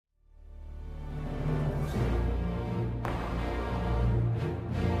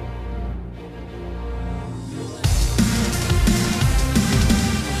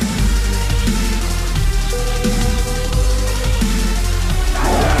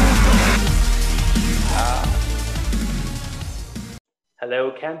Hello,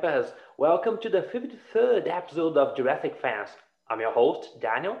 campers. Welcome to the 53rd episode of Jurassic Fans. I'm your host,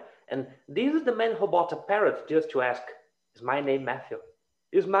 Daniel, and this is the man who bought a parrot just to ask, Is my name Matthew?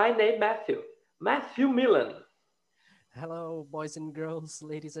 Is my name Matthew? Matthew Millen. Hello, boys and girls,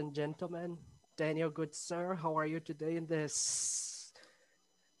 ladies and gentlemen. Daniel, good sir, how are you today in this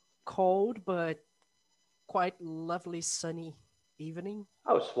cold but quite lovely sunny evening,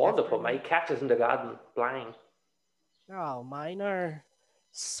 Oh, it's wonderful. My afternoon? cat is in the garden playing. Oh, mine are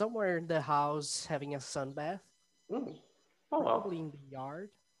somewhere in the house having a sunbath, Mm. Oh, well. probably in the yard.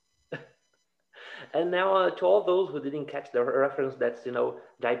 And now, to all those who didn't catch the reference, that's, the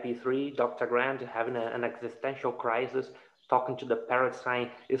IP3, Dr. Grant having an existential crisis, talking to the parrot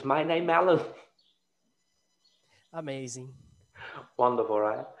saying, Is my name Alan? Amazing. Wonderful,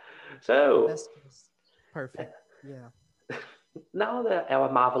 right? So, That's just perfect. Yeah. now that our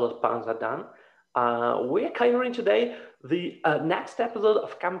marvelous puns are done, we're covering today the next episode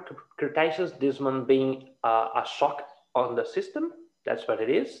of Camp Cretaceous. This one being a shock on the system. That's what it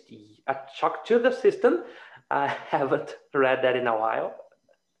is. A shock to the system. I haven't read that in a while,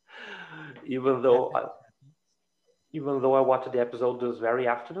 even though Happen. I watched the episode this very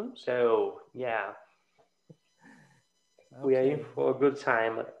afternoon. So yeah, we are in Okay. for a good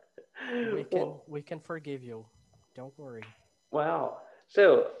time. We can Well, we can forgive you. Don't worry. wow.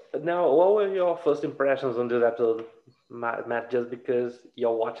 So now, what were your first impressions on this episode, Matt? Just because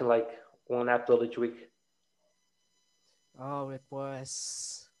you're watching like one episode each week. Oh, it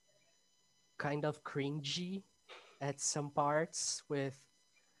was kind of cringy at some parts with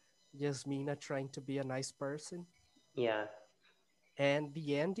Yasmina trying to be a nice person. Yeah, And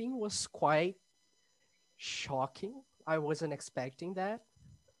the ending was quite shocking. I wasn't expecting that.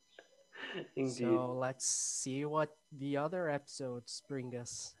 indeed. So let's see what the other episodes bring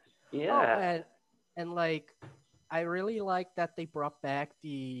us. Oh, Yeah, and like I really like that they brought back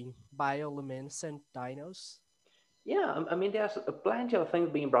the bioluminescent dinos. yeah. I mean, there's plenty of things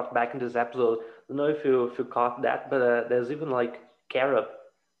being brought back in this episode. I don't know if you caught that, but there's even like carob,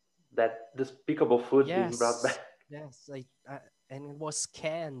 that despicable food being brought back. Yes, yes, and it was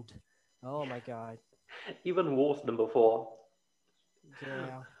canned. Oh my god. Even worse than before.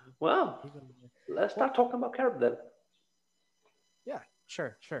 Yeah, Well, even let's well, start talking about carob then. yeah,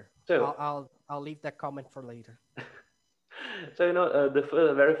 sure, sure. So, I'll leave that comment for later. so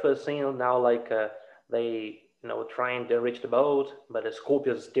the very first scene now, like they trying to reach the boat, but the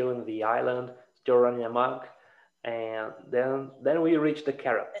scorpion is still in the island, still running amok, and then we reach the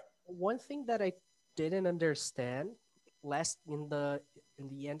carrot. One thing that I didn't understand last in the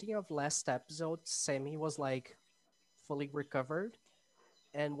ending of last episode, Sammy was like fully recovered,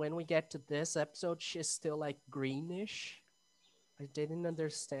 and when we get to this episode, she's still like greenish. I didn't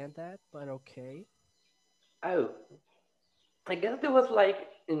understand that, but okay. Oh, I guess there was like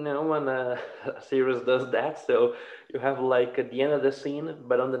when a series does that, so you have like at the end of the scene,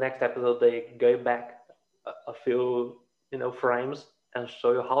 but on the next episode they go back a few frames and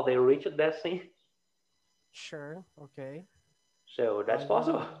show you how they reached that scene. Sure, okay. So I that's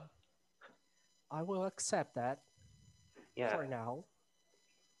possible. will I will accept that Yeah, for now.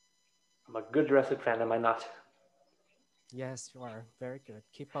 I'm a good Jurassic fan, am I not? Yes, you are very good.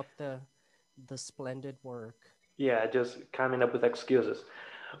 Keep up the splendid work. Yeah, just coming up with excuses.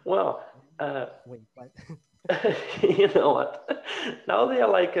 Well, uh, Wait, what? you know what? Now they are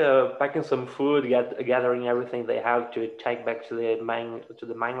like packing some food, gathering everything they have to take back to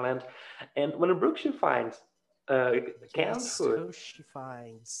the mainland. And when Brooke she finds uh, canned Guess food, who she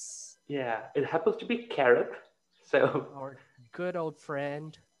finds? yeah, it happens to be carrot. So, Our good old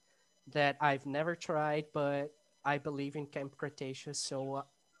friend that I've never tried, but I believe in Camp Cretaceous, so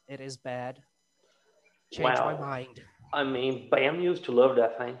it is bad. Change my wow. mind. I mean, Bam used to love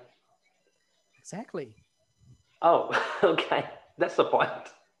that thing. Exactly. Oh, okay, that's the point.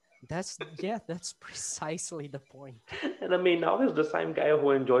 That's precisely the point. And I mean, now he's the same guy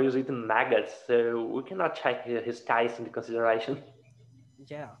who enjoys eating maggots, so we cannot take his ties into consideration.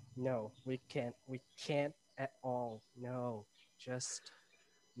 Yeah, no, we can't at all. No, just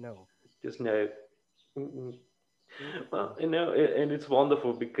no. Just no. Mm-mm. Well, Mm-mm. and it's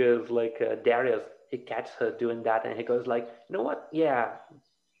wonderful because like Darius, he catches her doing that, and he goes like, you know what? Yeah,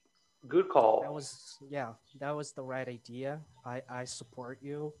 good That call. was yeah, that was the right idea. I support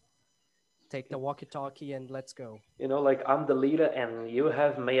you. Take the walkie-talkie and let's go. Like I'm the leader, and you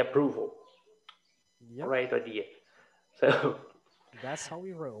have my approval. Yep, Great idea. So that's how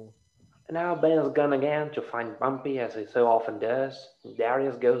we roll. now Ben's gone again to find Bumpy, as he so often does.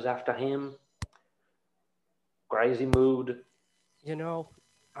 Darius goes after him. Crazy mood. You know,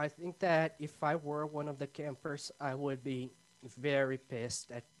 I think that if I were one of the campers, I would be. very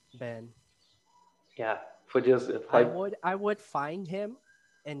pissed at Ben. Yeah, for just I like would I would find him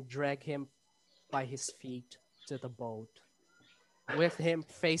and drag him by his feet to the boat with him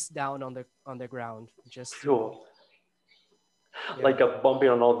face down on the ground just to sure, yeah. like a bumping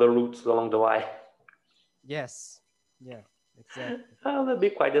on all the routes along the way. Yes. Yeah, exactly. Oh, that'd be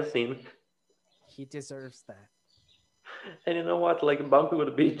quite a scene. He deserves that. And you know what? Like Bumpy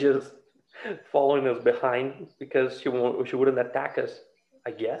would be just following us behind because she wouldn't attack us,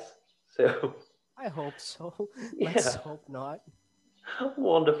 I guess. So I hope so. Let's yeah, hope not.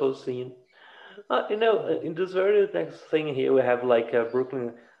 wonderful scene. Yeah. In this very next thing here, we have like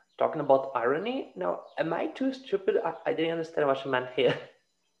Brooklyn talking about irony. Now, am I too stupid? I didn't understand what she meant here.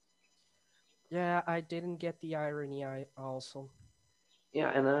 Yeah, I didn't get the irony I also. Yeah,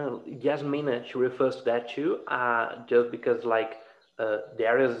 and Yasmina, she refers to that too, just because like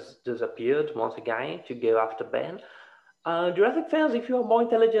Darius disappeared once again to go after Ben. Jurassic fans, if you are more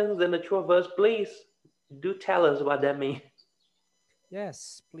intelligent than the two of us, please do tell us what that means,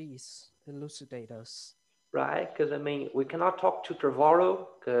 Yes, please elucidate us. right? Because I mean, we cannot talk to Trevorrow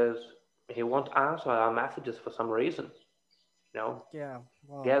because he won't answer our messages for some reason. You know, Yeah,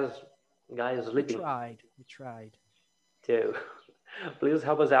 well, guys, guy is we sleeping tried. We tried. too. Please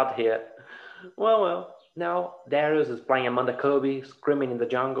help us out here. Well. Now Darius is playing Amanda Kobe, screaming in the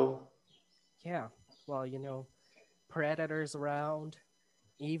jungle. Yeah, well, predators around,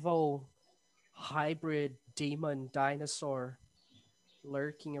 evil hybrid demon dinosaur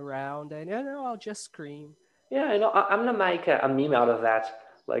lurking around, and I'll just scream. Yeah, I'm gonna make a meme out of that.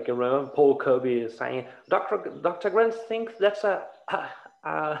 Like, remember Paul Kobe is saying, Dr. Grant thinks that's a,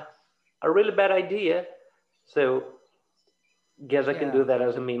 a really bad idea. So, guess I can do Yeah, that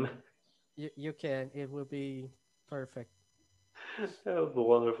as a meme. you can. It will be perfect. That was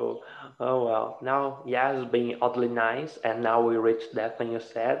wonderful. Oh, well. Now, Yaz is being oddly nice, and now we reached that thing you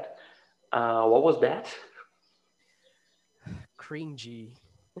said. What was that? Cringy.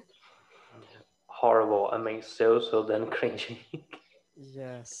 Horrible. I mean, so then cringy.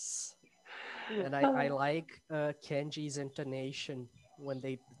 Yes. And I like Kenji's intonation when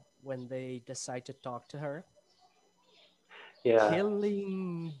they decide to talk to her. Yeah.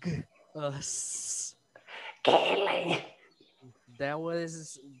 Killing us. Kelly.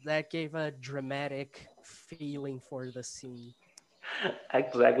 That gave a dramatic feeling for the scene.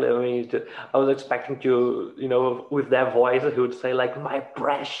 Exactly. I mean, I was expecting to, with that voice, he would say like, "My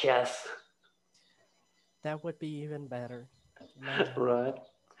precious," That would be even better. Imagine. right?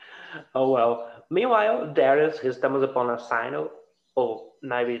 Oh well. Meanwhile, Darius he stumbles upon a Sino, or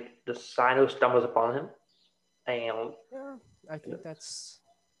maybe the Sino stumbles upon him, and Yeah, I you know, think that's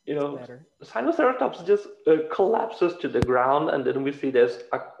you know better. Sinoceratops just collapses to the ground, and then we see there's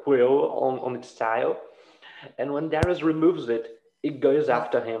a quill on its tail, and when Darius removes it, it goes Well,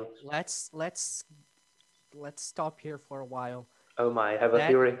 after him. let's stop here for a while. Oh my, I have a That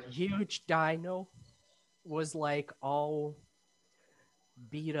theory. huge dino was like all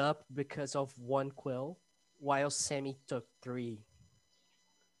beat up because of one quill, while Sammy took three.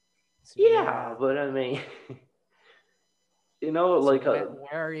 So Yeah, yeah. but I mean, So like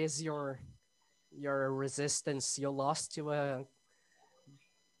where is your resistance? You lost to a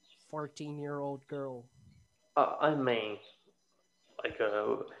 14-year-old girl. I mean, like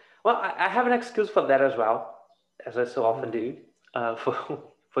well, I have an excuse for that as well, as I so often Mm. do for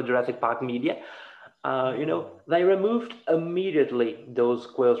for Jurassic Park media. Mm. They removed immediately those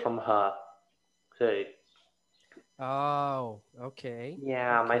quills from her. So Oh, okay.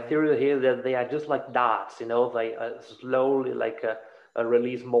 yeah, my Okay. theory here is that they are just like darts. They slowly like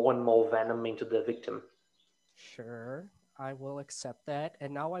release more and more venom into the victim. Sure. I will accept that.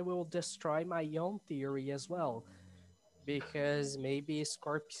 And now I will destroy my own theory as well. Because maybe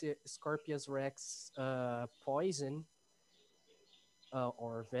Scorpius Rex poison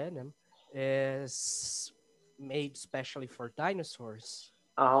or venom is made specially for dinosaurs.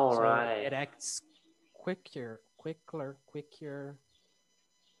 All So right. it acts quicker,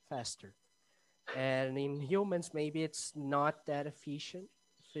 faster. And in humans, maybe it's not that efficient,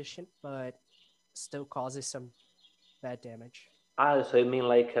 but still causes some bad damage. Ah, so you mean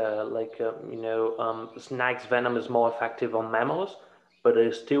like snake's venom is more effective on mammals, but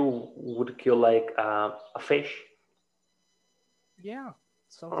it still would kill like a fish. Yeah, All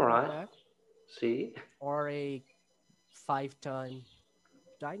something like right. that. See? Or a 5-ton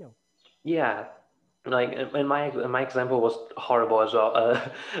dino. Yeah. Like in my example was horrible as well.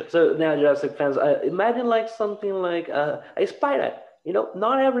 So now Jurassic fans, imagine like something like a spider.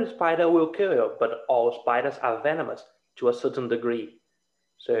 Not every spider will kill you, but all spiders are venomous to a certain degree.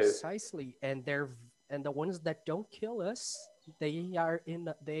 So Precisely. And the ones that don't kill us.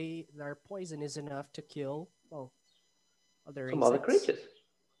 their poison is enough to kill, well, other Some other insects. creatures.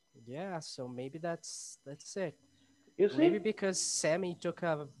 Yeah, so maybe that's it. You Maybe see? because Sammy took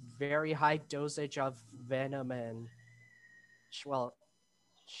a very high dosage of venom, and well,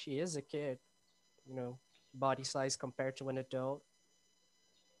 she is a kid, you know, body size compared to an adult.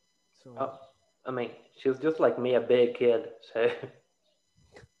 So Oh, I mean, she's just like me, a big kid. So,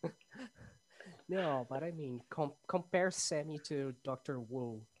 no, but I mean, compare Sammy to Doctor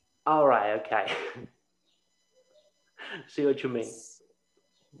Wu. all right, okay. See what you mean. S-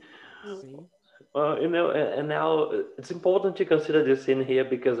 See? And now it's important to consider this in here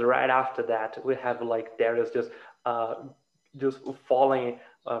because right after that we have like Darius uh, just falling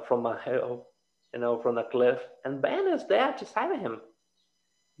from a hill, from a cliff, and Ben is there to save him.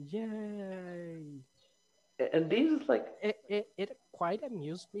 Yay! And It this is like, it quite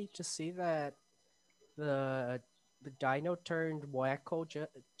amused me to see that the the dino turned wacko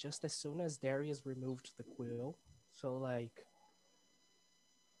just as soon as Darius removed the quill. So like,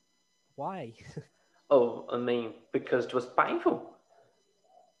 why? oh, I mean, because it was painful.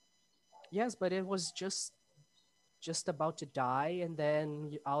 Yes, but it was just about to die, and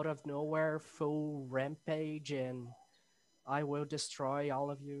then out of nowhere, full rampage, and I will destroy all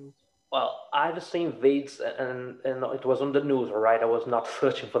of you. Well, I've seen vids, and it was on the news, all right? I was not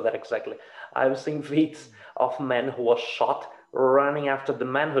searching for that exactly. I've seen vids Hmm. of men who was shot running after the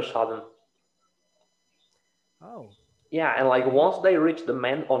man who shot them. Oh, Yeah, and like once maybe. they reach the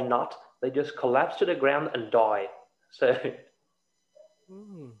man or not, they just collapse to the ground and die. So,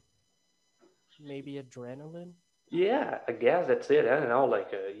 Hmm, maybe adrenaline. yeah, I guess that's it. I don't know, like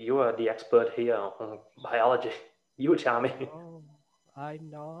you are the expert here on biology. You tell me. No, I'm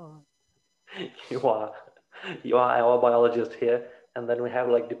not. you are you are our biologist here, and then we have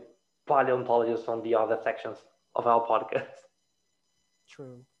like the paleontologist on the other sections of our podcast.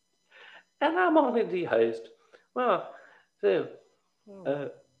 True. And I'm only the host. Well, so Oh, uh,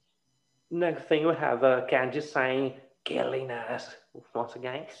 next thing we have Kanji saying killing us once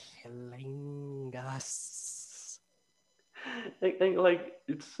again. killing us. And like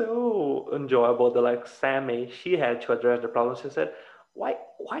it's so enjoyable that like Sammy, she had to address the problem. She said, why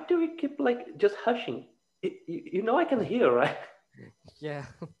do we keep like just hushing? I can hear, right? Yeah,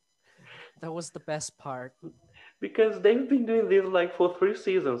 that was the best part. Because they've been doing this like for 3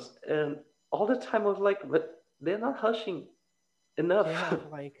 seasons, and all the time I was like, but they're not hushing enough. Yeah,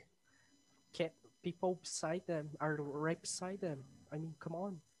 like can't people beside them are right beside them. I mean, come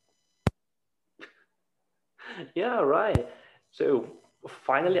on. Yeah, right. So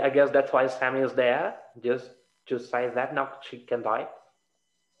finally, I guess that's why Sammy is there. Just say that now she can die.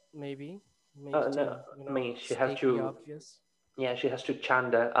 Maybe, maybe No, to I mean she has state the to. obvious. Yeah, she has to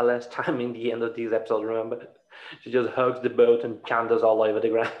chanda a last time in the end of these episodes. Remember, she just hugs the boat and chandas all over the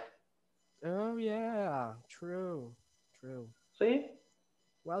ground. Oh yeah, true, true. See,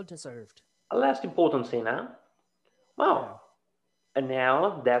 Well deserved. a last important scene, huh? Yeah, Well, and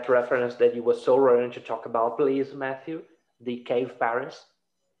now that reference that you were so raring to talk about, please, Matthew, the cave Paris.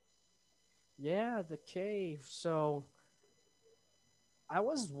 yeah, the cave. So I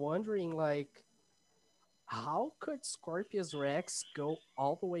was wondering, like, how could Scorpius Rex go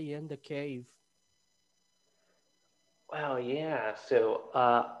all the way in the cave? Well, yeah. So,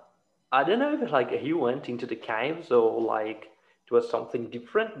 I don't know if like he went into the caves or like it was something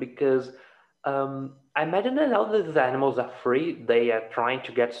different because I imagine that now that the animals are free, they are trying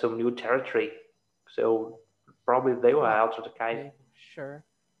to get some new territory. So probably they were Oh, out of the cave. maybe sure.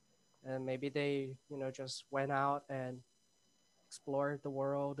 And maybe they, just went out and explored the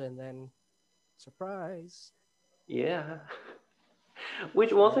world, and then surprise. Yeah.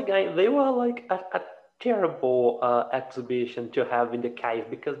 Which once Sure. again, they were like a terrible exhibition to have in the cave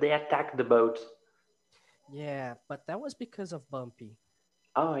because they attacked the boats. Yeah, but that was because of Bumpy.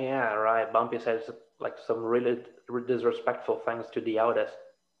 Oh yeah, right. Bumpy says like some really disrespectful things to the eldest.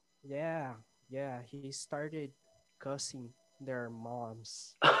 Yeah, yeah, he started cussing their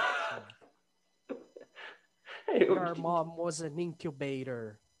moms. So Hey, your mom was an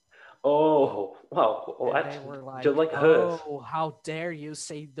incubator. oh, wow, And what? they were Just like, like hers. "Oh, how dare you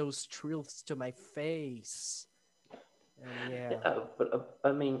say those truths to my face?" And yeah, But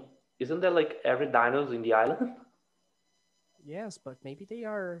I mean, isn't there like every dinos in the island? yes, but maybe they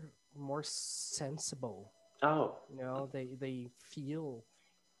are more sensible. Oh, They feel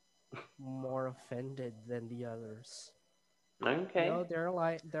more offended than the others. okay.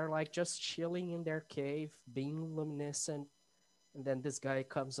 They're like just chilling in their cave, being luminescent, and then this guy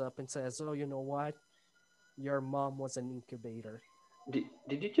comes up and says, "Oh, you know what? Your mom was an incubator."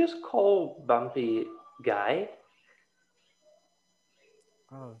 Did you just call Bumpy guy?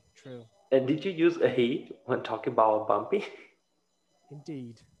 Oh, true. And did you use a he when talking about Bumpy?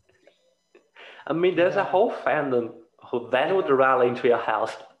 Indeed. I mean, He there's a got whole fandom who then he would got rally into your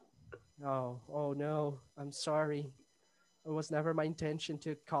house. oh no. I'm sorry. It was never my intention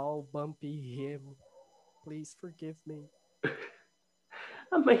to call Bumpy him. Please forgive me.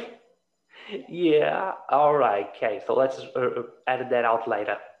 I mean, yeah, all right, okay. So let's edit that out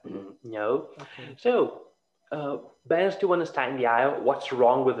later. No. Okay. So, Ben, do you understand the aisle? What's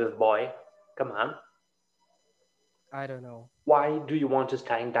wrong with this boy? Come on. I don't know. Why do you want to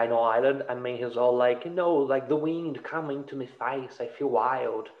stay in Dino Island? I mean, he's all like, no, like the wind coming to my face. I feel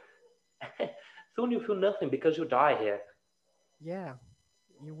wild. Soon you feel nothing because you die here. Yeah,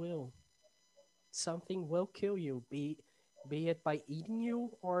 you will. Something will kill you, be it by eating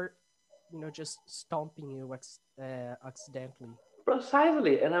you or just stomping you accidentally.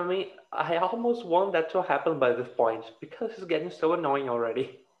 Precisely. And I mean, I almost want that to happen by this point because it's getting so annoying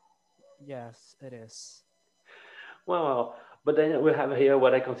already. Yes, it is. Well, but then we have here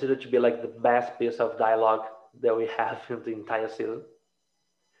what I consider to be like the best piece of dialogue that we have in the entire season.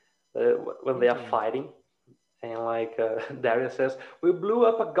 When they are Indeed. fighting, and like Darius says, "We blew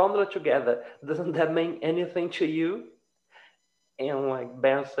up a gondola together. Doesn't that mean anything to you?" And like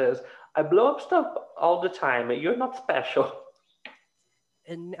Ben says, "I blow up stuff all the time. You're not special."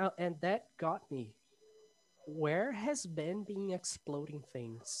 And that got me. Where has Ben been exploding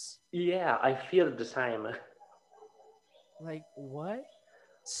things? Yeah, I feel the same. Like what?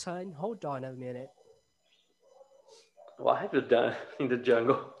 Son, hold on a minute. What have you done in the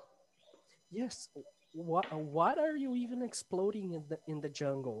jungle? Yes, what are you even exploding in the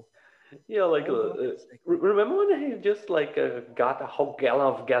jungle? Yeah, like Hold on a second. remember when he just like got a whole gallon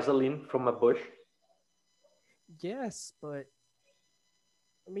of gasoline from a bush? Yes, but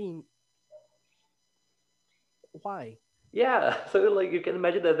I mean, why? Yeah, so like you can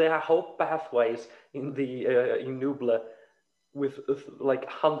imagine that there are whole pathways in the in Nubla with like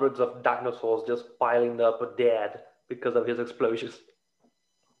hundreds of dinosaurs just piling up dead because of his explosions.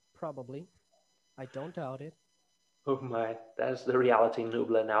 Probably. I don't doubt it. Oh my, that's the reality in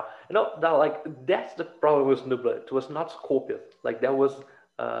Nubla now. You know that like that's the problem with Nubla. It was not Scorpius. Like there was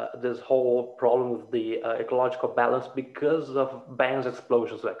this whole problem with the ecological balance because of Ban's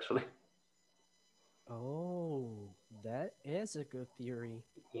explosions actually. Oh, that is a good theory.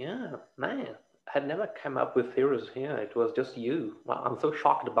 Yeah, man. I had never come up with theories here. It was just you. Wow, I'm so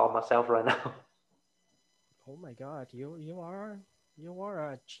shocked about myself right now. Oh my God, you are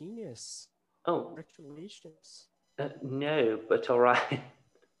a genius. Oh, Congratulations. no, but all right.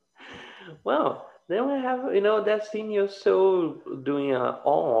 Well, then we have, that scene you're so doing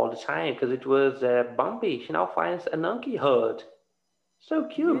all the time because it was Bumpy. She now finds a monkey herd. So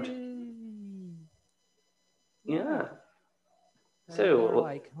cute. Yay! Yeah. Yeah. And they're So,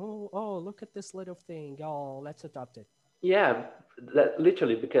 like, oh, look at this little thing. Oh, let's adopt it. yeah, that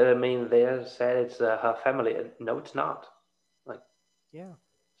literally because I mean they said it's her family. No, it's not. Like Yeah.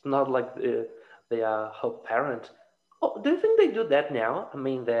 it's not like they are her parent. Oh, do you think they do that now? I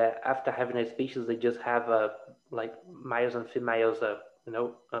mean, they after having a species, they just have like males and females,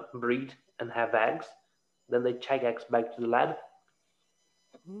 breed and have eggs. Then they check eggs back to the lab.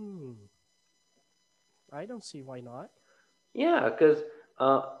 Hmm. I don't see why not. Yeah, because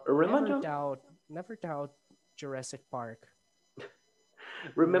Never remember, doubt, never doubt Jurassic Park.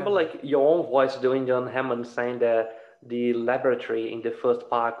 remember, Never. like your own voice doing John Hammond saying that the laboratory in the first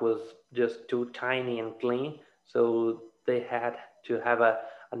park was just too tiny and clean, so they had to have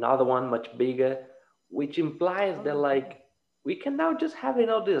another one much bigger, which implies that Oh, yeah. like we can now just have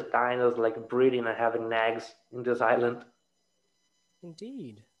these dinos like breeding and having eggs in this island.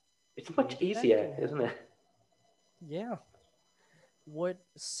 Indeed. It's much Maybe that easier, can isn't happen. it? Yeah. Would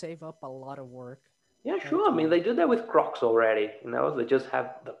save up a lot of work Yeah, and sure. I mean, time. they do that with crocs already. They just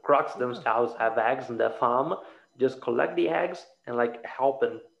have the crocs Yeah. themselves have eggs in their farm. Just collect the eggs and like help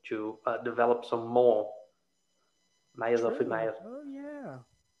them to develop some more males or True. females. Oh, yeah.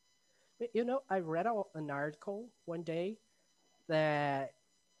 I read an article one day that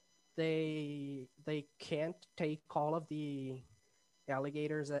they can't take all of the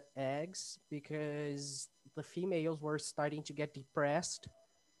alligators' eggs because the females were starting to get depressed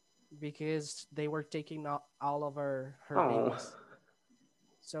because they were taking all of her Oh, babies.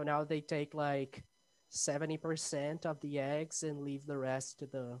 So now they take like 70% of the eggs and leave the rest to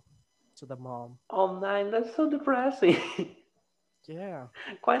the mom. oh man, that's so depressing. Yeah.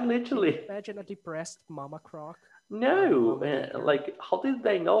 Quite Can you literally. imagine a depressed mama croc or No, mama gator? like how did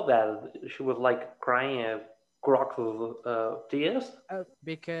they know that she was like crying croc's tears?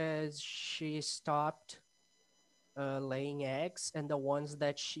 Because she stopped. laying eggs, and the ones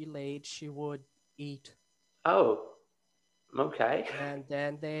that she laid, she would eat. Oh, okay. And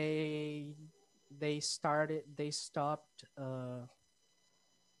then they stopped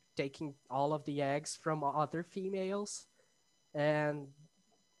taking all of the eggs from other females, and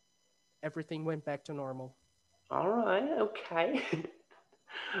everything went back to normal. All right, okay.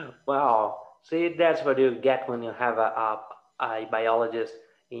 Wow. See, that's what you get when you have a biologist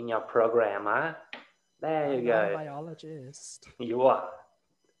in your program, huh? There I'm you not a go. biologist. You are.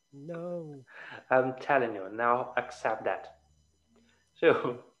 No. I'm telling you, now accept that.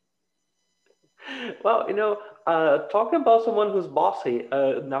 So, well, talking about someone who's bossy,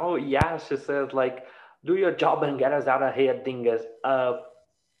 now, yeah, she says, like, do your job and get us out of here, dingus.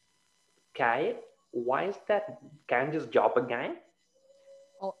 Okay, why is that Ganges job again?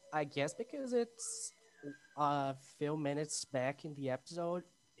 Well, I guess because it's a few minutes back in the episode,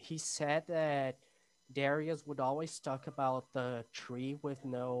 he said that Darius would always talk about the tree with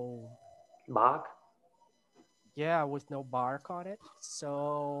no, Bark? yeah, with no bark on it.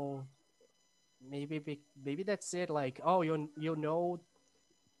 So maybe that's it. Like, oh, you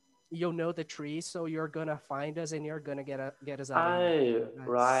know the tree, so you're gonna find us and you're gonna get us out of here. Oh, That's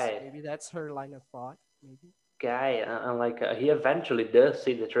right. maybe that's her line of thought. Maybe, Guy, and like he eventually does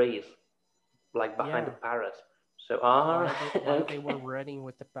see the trees, like behind the yeah. parrots. So, all right, While they were okay. running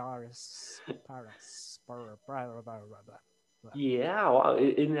with the Paris, blah, blah, blah. Yeah, well,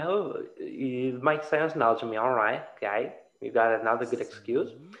 it makes sense now to me. All right, okay. We got another good excuse.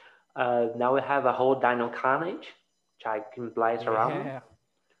 See, Now we have a whole Dino Carnage, which I can place around them. yeah.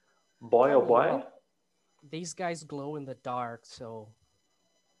 Boy, I oh mean, boy. well, these guys glow in the dark, so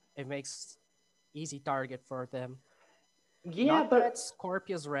it makes easy target for them. Yeah, Not that but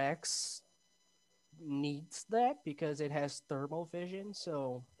Scorpius Rex needs that because it has thermal vision,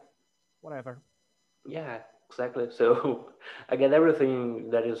 so whatever. yeah, exactly. So again, everything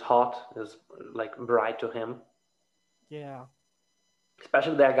that is hot is like bright to him, Yeah.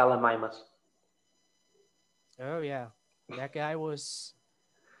 especially the Gallimimus. Oh yeah. That guy was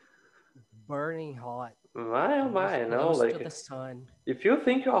burning hot. My oh He was my, close to like the sun. if you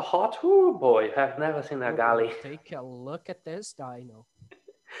think you're hot, oh boy, I've never seen a Oh, galley. take a look at this dino.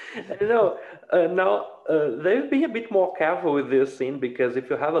 And now they've been a bit more careful with this scene because if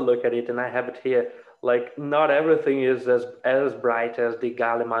you have a look at it, and I have it here, like not everything is as bright as the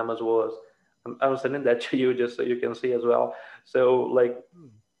Gallimimus was. I'm sending that to you just so you can see as well. So like Hmm.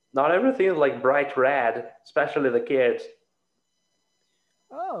 not everything is like bright red, especially the kids.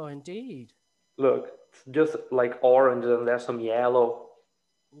 Oh, indeed. Look, it's just like orange and there's some yellow.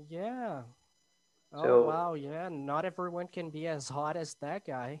 Yeah. Oh, So wow. Yeah. Not everyone can be as hot as that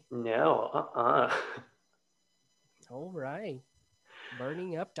guy. no, All right.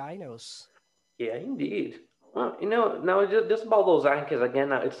 Burning up dinos. Yeah, indeed. Well, now just about those anchors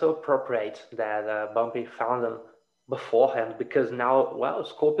again. It's so appropriate that Bumpy found them beforehand because now, well,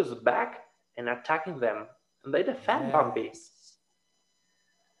 Scorpius is back and attacking them, and they defend Bumpy. Yes.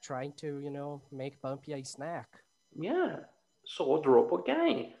 Trying to, make Bumpy a snack. Yeah, sword drop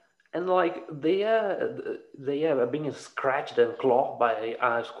again, and like they are being scratched and clawed by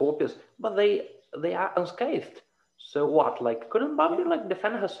Scorpius, but they are unscathed. So what? Like, couldn't Bumpy Yeah. like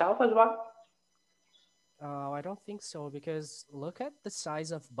defend herself as well? I don't think so because look at the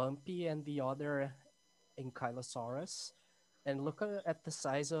size of Bumpy and the other Ankylosaurus, and look at the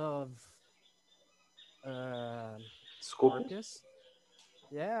size of uh, Scorpius? Scorpius.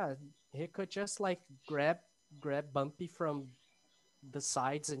 Yeah, he could just like grab Bumpy from the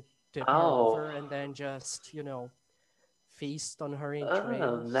sides and tip her Oh, over, and then just feast on her oh,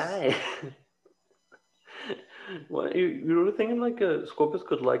 entrails. nice. Well, you were thinking like a Scorpius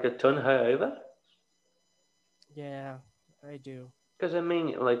could like a turn her over? Yeah, I do. Because I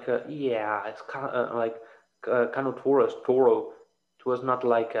mean, like, yeah, it's kind of like Carnotaurus, Toro. It was not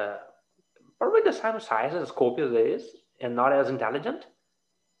like probably the same size as Scorpius is, and not as intelligent.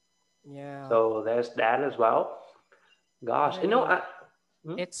 Yeah, So there's that as well. but Gosh, I mean,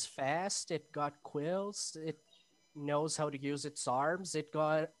 hmm? it's fast. It got quills. It knows how to use its arms. It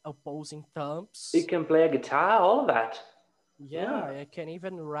got opposing It thumps. can play a guitar, all of that. Yeah, Yeah, it can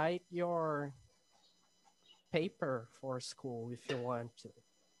even write your paper for school if you want to.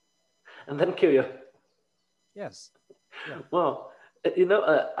 and then kill you. Yes. Yeah. Well,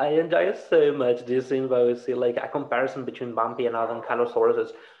 I enjoy so much this scene where we see like a comparison between Bumpy and other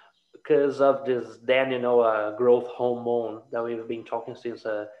Ankylosaurus because of this then growth hormone that we've been talking since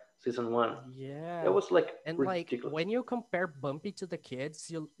season one. It Yeah. was like And like ridiculous. when you compare Bumpy to the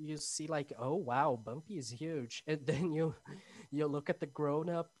kids, you see like, oh wow, Bumpy is huge. And then you look at the grown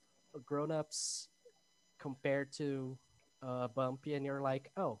ups compared to Bumpy, and you're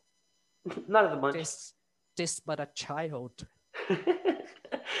like, oh, Not as much. this this but a child.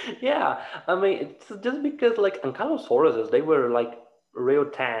 Yeah, I mean, it's just because like ankylosauruses, they were like real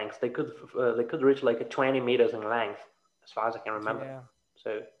tanks. They could reach like 20 meters in length, as far as I can remember. Yeah,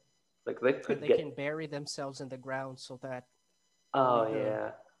 So like they and could they get. can bury themselves in the ground so that only Oh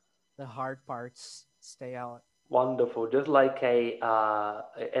yeah, the hard parts stay out. wonderful. Just like an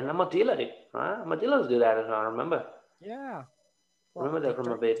armadillo, right? Armadillos do that, as I remember. Yeah. Well, Remember they that from a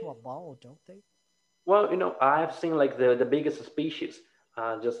turn bit. into a ball, don't they? Well, I've seen like the biggest species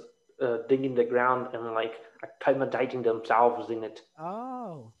just digging the ground and like acclimatizing themselves in it.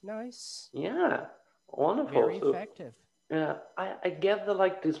 Oh, nice. Yeah, wonderful. Very So effective. yeah, I get that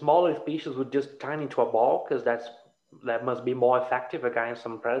like the smaller species would just turn into a ball because that must be more effective against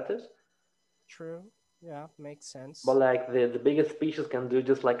some predators. True. Yeah, makes But sense. like the biggest species can do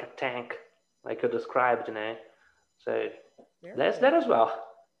just like a tank, like you described, So Very that's that good. as well.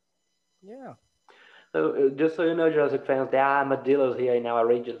 Yeah. So just so you know, Jurassic fans, there are armadillos here in our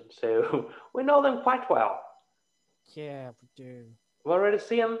region, so we know them quite well. Yeah, we do. We already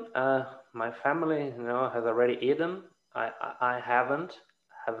see them. My family, has already eaten. I haven't.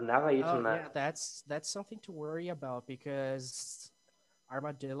 Have never Oh, eaten yeah, that. that's something to worry about because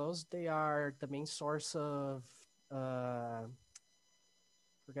armadillos, they are the main source of uh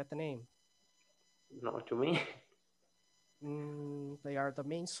forget the name. Not to me. They are the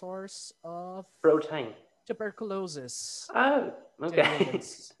main source of Protein. tuberculosis Oh, to okay.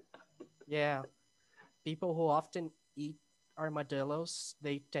 humans. Yeah, people who often eat armadillos,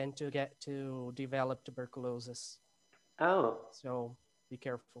 they tend to get to develop tuberculosis. Oh. So be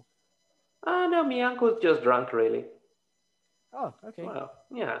careful. No, my uncle's just drunk, really. Oh, okay. Well,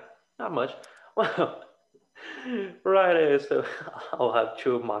 yeah, not much. Well, right, so I'll have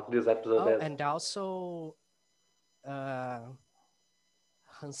to mark this episode Oh, as. and also uh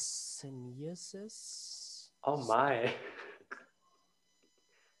Hanseníasis. Oh my.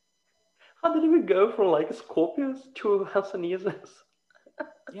 How did we go from like scorpions to Hanseníasis?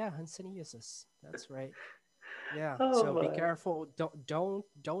 Yeah, Hanseníasis. That's right. Yeah. Oh So be my. careful.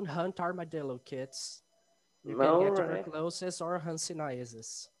 Don't hunt armadillo, kids. You can All get right. tuberculosis or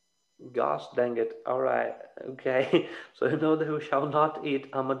Hanseníasis. Gosh dang it. All right. Okay. So you know that we shall not eat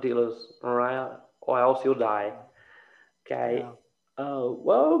armadillos, all right? Or else you'll die. Yeah. Okay. Yeah.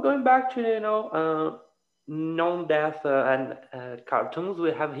 Well, going back to non-death and cartoons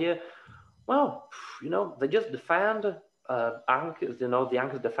we have here. Well, they just defend Ankh, the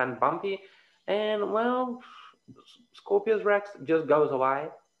Ankhs defend Bumpy, and well, Scorpius Rex just goes away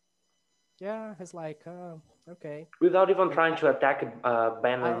Yeah. It's like, okay. without even And trying to attack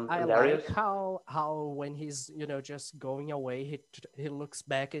Ben I and like Darius. how when he's just going away, he looks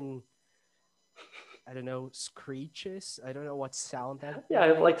back and I don't know, screeches. I don't know what sound that Yeah,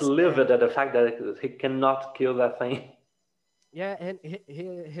 he's like makes. livid And at the fact that he cannot kill that thing. yeah, and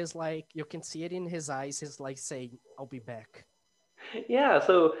he's like, you can see it in his eyes. He's like saying, "I'll be back." Yeah,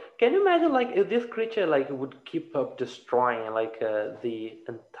 so can you imagine like if this creature like would keep up destroying like the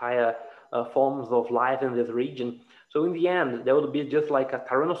entire forms of life in this region? So in the end, there would be just like a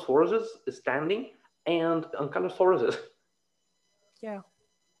Tyrannosaurus standing and Ankylosauruses. Yeah,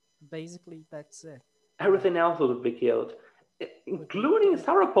 basically that's it. Yeah, Everything else would be killed, would be including dead.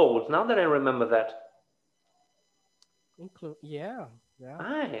 sauropods. Now that I remember that, Include yeah, yeah.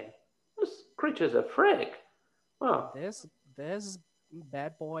 aye, this creature's a freak. Well, This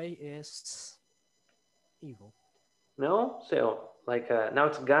bad boy is evil. no, so like now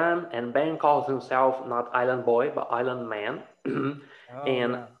it's gone, and Ben calls himself not Island Boy but Island Man, Oh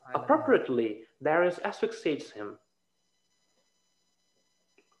and yeah, Island Man. appropriately Darius asphyxiates him.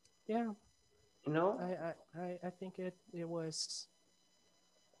 Yeah, You know, I think it was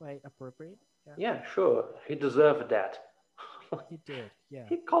quite appropriate. Yeah, yeah, sure, he deserved that. he did. Yeah.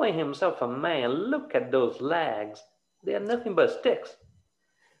 He calling himself a man. Look at those legs; they are nothing but sticks.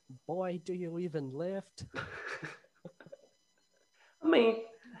 Boy, do you even lift? I mean,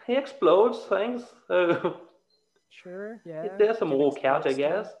 he explodes things, so Sure, he yeah, does he some can walkout, explode I stuff.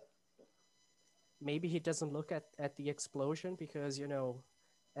 guess. Maybe he doesn't look at the explosion because,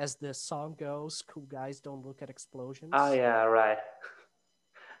 as the song goes, cool guys don't look at Ah, explosions. yeah, right.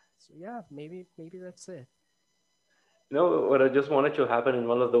 So yeah, maybe that's it. You know what I just wanted to happen in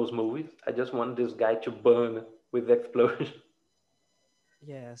one of those movies? I just want this guy to burn with the explosion.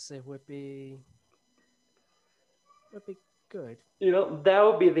 Yes, it would be good. That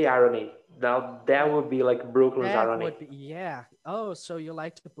would be the irony. Now that That would be like Brooklyn's that irony. would be yeah. Oh, so you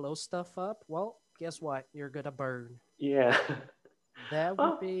like to blow stuff up? Well, guess what? You're gonna burn. Yeah. That would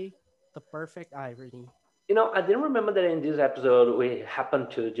Well, be the perfect irony. I didn't remember that in this episode we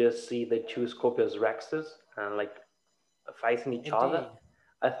happened to just see the two Scorpius Rexes and like facing each other. Indeed.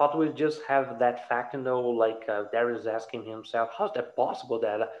 I thought we'd just have that fact, like Darius asking himself, how's that possible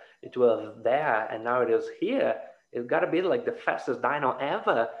that it was there and now it is here? It's got to be like the fastest dino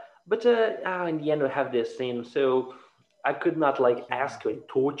ever. But in the end, we have this scene, so I could not like Yeah. ask you in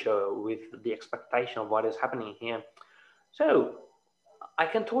torture with the expectation of what is happening here. So I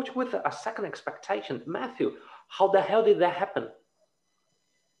can torture with a second expectation. Matthew, how the hell did that happen?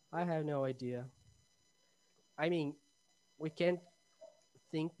 I have no idea. I mean, we can't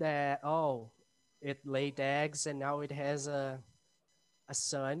think that, oh, it laid eggs and now it has a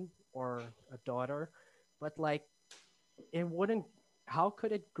son or a daughter, but like it wouldn't. How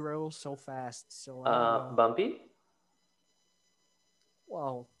could it grow so fast? So I don't know. Bumpy?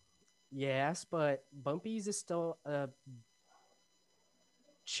 Well, yes, but Bumpy's is still a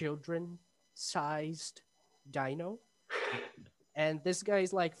children-sized dino, and this guy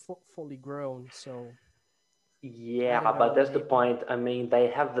is like fully grown. So I don't Yeah, but know. that's the Maybe. point. I mean, they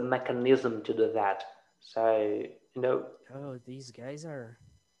have the mechanism to do that. So, you know, Oh, these guys are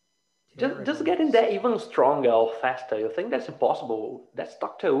just terrible. getting there even stronger or faster. You think that's impossible? That's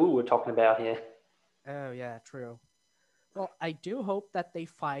Doctor Who we're talking about here. Oh yeah, true. Well, I do hope that they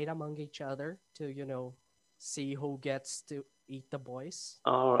fight among each other to, see who gets to eat the boys.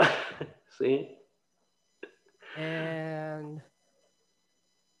 All right. See? And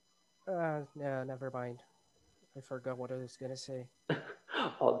no, never mind. I forgot what I was gonna say.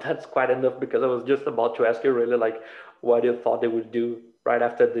 Oh, that's quite enough because I was just about to ask you really like what you thought they would do right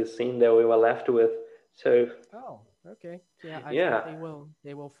after this scene that we were left with. So, Oh, okay. Yeah, I think yeah.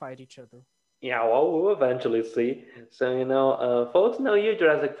 they will fight each other. Yeah, well, we'll eventually see. So, folks, know you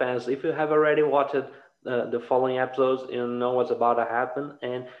Jurassic fans, if you have already watched the following episodes, you know what's about to happen,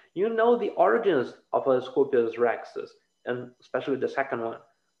 and you know the origins of a Scorpius Rexus, and especially the second one.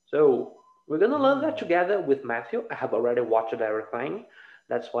 So, we're gonna learn that Mm. together with Matthew. I have already watched everything.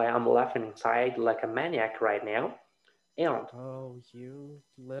 That's why I'm laughing inside like a maniac right now. And Oh, you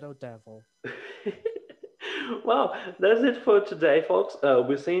little devil. well, that's it for today, folks.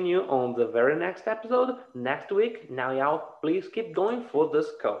 We're seeing you on the very next episode next week. Now, y'all, please keep going for this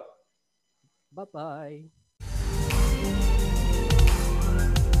code. Bye bye.